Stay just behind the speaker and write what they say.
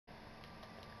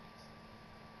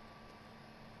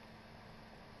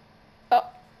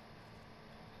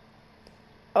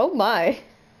Oh my.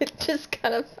 It just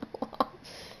kind of fell off.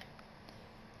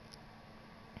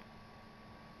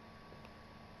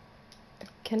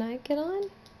 Can I get on?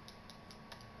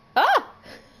 Ah!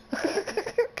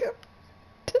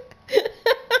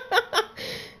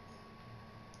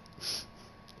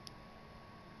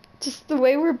 Just the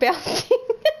way we're bouncing.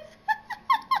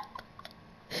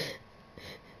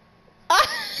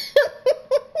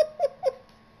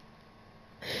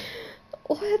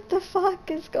 What the fuck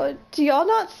is going? Do y'all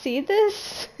not see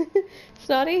this?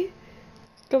 Snotty?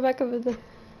 Go back over the...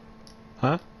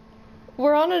 Huh?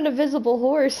 We're on an invisible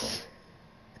horse.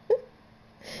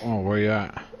 Oh, where you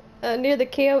at? Near the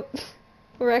camp.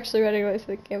 We're actually running away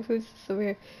from the camp. Who's this over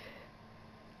here?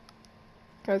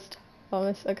 Oh, it's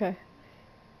Thomas. Okay.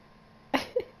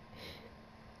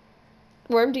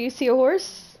 Worm, do you see a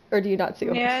horse? Or do you not see a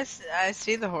horse? Yes, I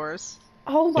see the horse.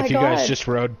 Oh my god. If you guys just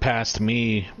rode past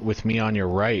me with me on your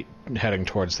right, heading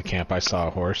towards the camp, I saw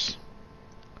a horse.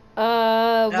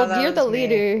 Well, that you're the was me.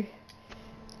 leader.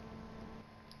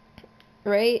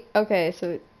 Right? Okay,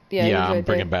 so, yeah, he's Yeah, right I'm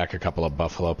bringing there. back a couple of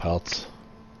buffalo pelts.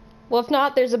 Well, if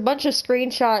not, there's a bunch of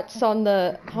screenshots on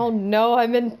the... Oh no,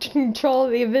 I'm in control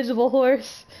of the invisible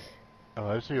horse. Oh,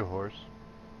 I see a horse.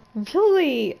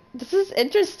 Really? This is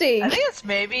interesting. I think it's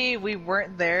maybe we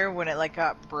weren't there when it like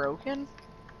got broken.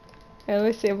 Okay, let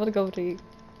me see, I'm gonna go to you.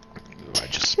 Ooh, I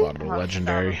just spotted a Oh,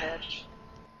 legendary. son of a bitch.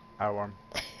 Hi, Worm.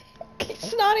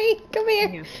 Snotty, come here.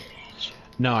 You bitch.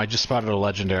 No, I just spotted a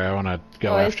legendary. I want to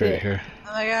go Oh, I after see it it. here.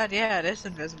 Oh my god, yeah, it is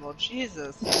invisible.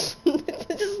 Jesus.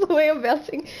 This is the way I'm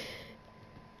bouncing.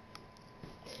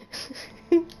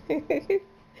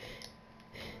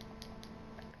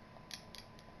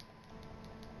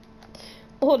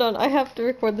 Hold on, I have to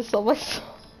record this on my phone.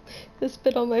 This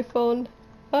bit on my phone.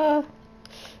 Let's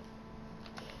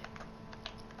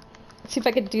see if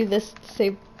I can do this to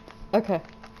save. Okay.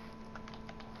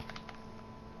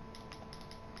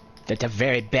 That's a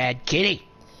very bad kitty.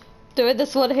 Doing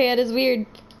this one hand is weird.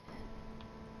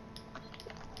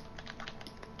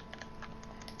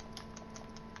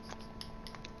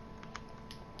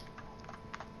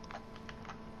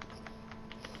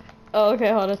 Oh,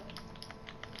 okay, hold on.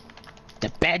 The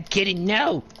bad kitty,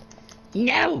 no!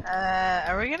 No!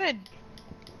 Are we gonna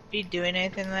be doing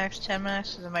anything in the next 10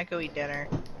 minutes? Cause I might go eat dinner.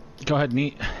 Go ahead and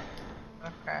eat.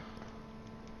 Okay.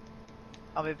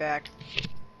 I'll be back.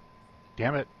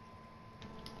 Damn it.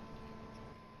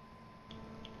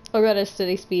 I'll go at a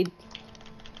steady speed.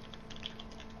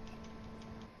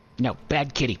 No,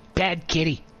 bad kitty, bad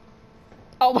kitty.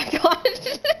 Oh my god!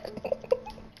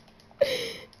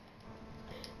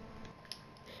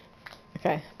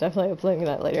 Okay, definitely playing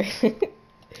that later.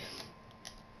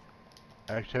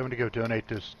 Actually, I'm gonna go donate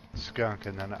this skunk,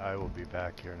 and then I will be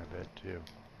back here in a bit too.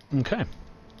 Okay.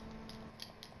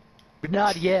 But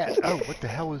not yet. Oh, what the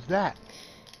hell was that?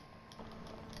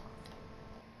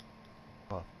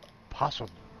 Possum.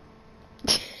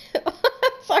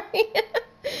 Sorry.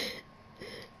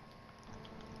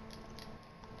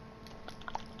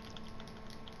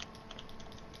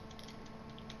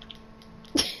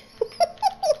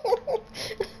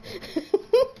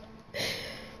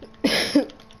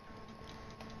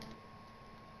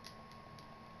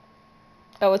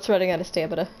 Oh, it's running out of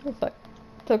stamina. Oh, fuck.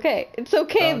 It's okay. It's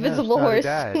okay, Oh, no, invisible Snotty horse.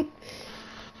 died.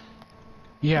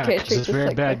 Yeah, Okay, because treat it's this very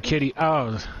like bad that. kitty.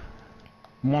 Oh,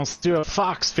 Monsieur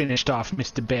Fox finished off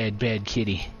Mr. Bad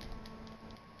Kitty.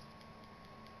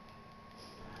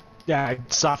 Yeah, I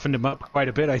softened him up quite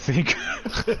a bit, I think.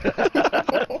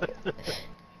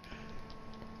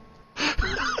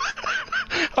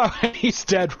 Oh, and he's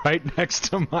dead right next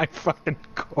to my fucking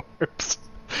corpse.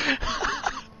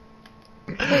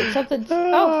 Wait, something.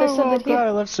 Oh, there's well, something glad I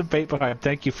here. left some bait behind.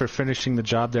 Thank you for finishing the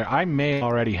job there. I may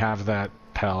already have that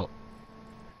pelt.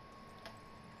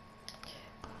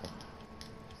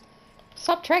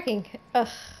 Stop tracking. Ugh.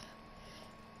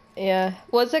 Yeah.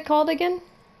 What's it called again?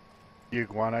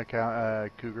 Iguana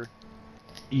cougar.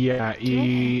 Yeah,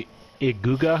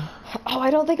 Iguga. Oh, I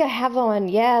don't think I have one.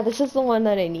 Yeah, this is the one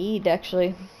that I need,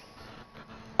 actually.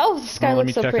 Oh, the sky Well, let me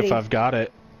looks so check pretty. if I've got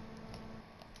it.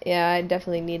 Yeah, I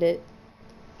definitely need it.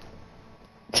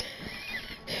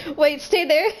 Wait, stay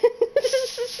there.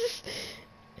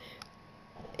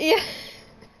 Yeah.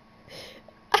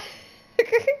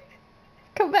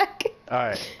 Come back.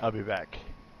 Alright, I'll be back.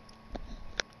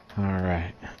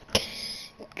 Alright.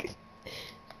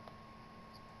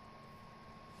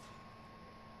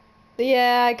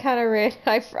 Yeah, I kind of ran.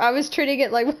 I was treating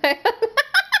it like my...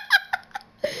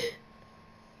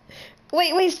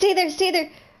 Wait, stay there, stay there.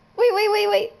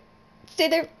 Wait. Stay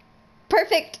there.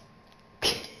 Perfect.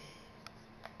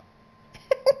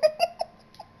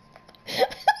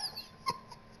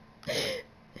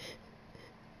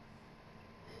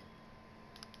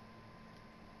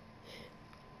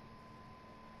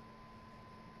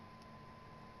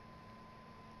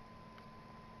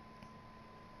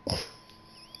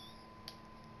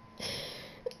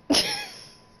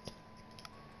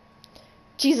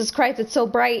 Jesus Christ, it's so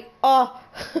bright. Oh.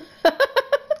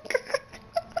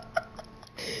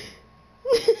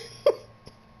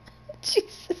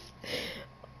 Jesus.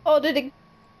 Oh, did it...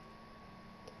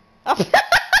 Oh.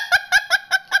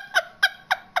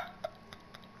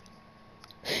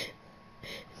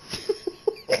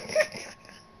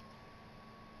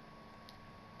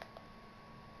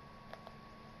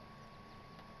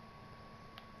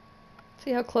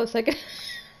 See how close I can...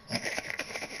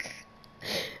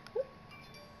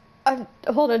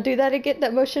 Hold on, do that again,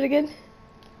 that motion again.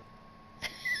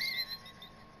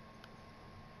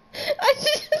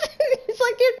 It's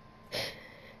like it.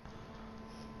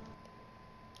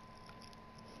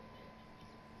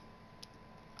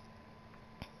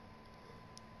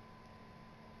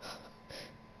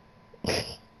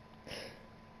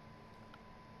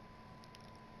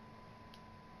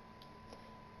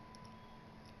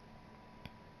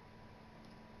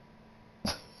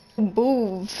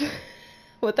 Move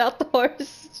without the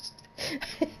horse.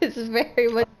 It's very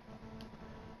much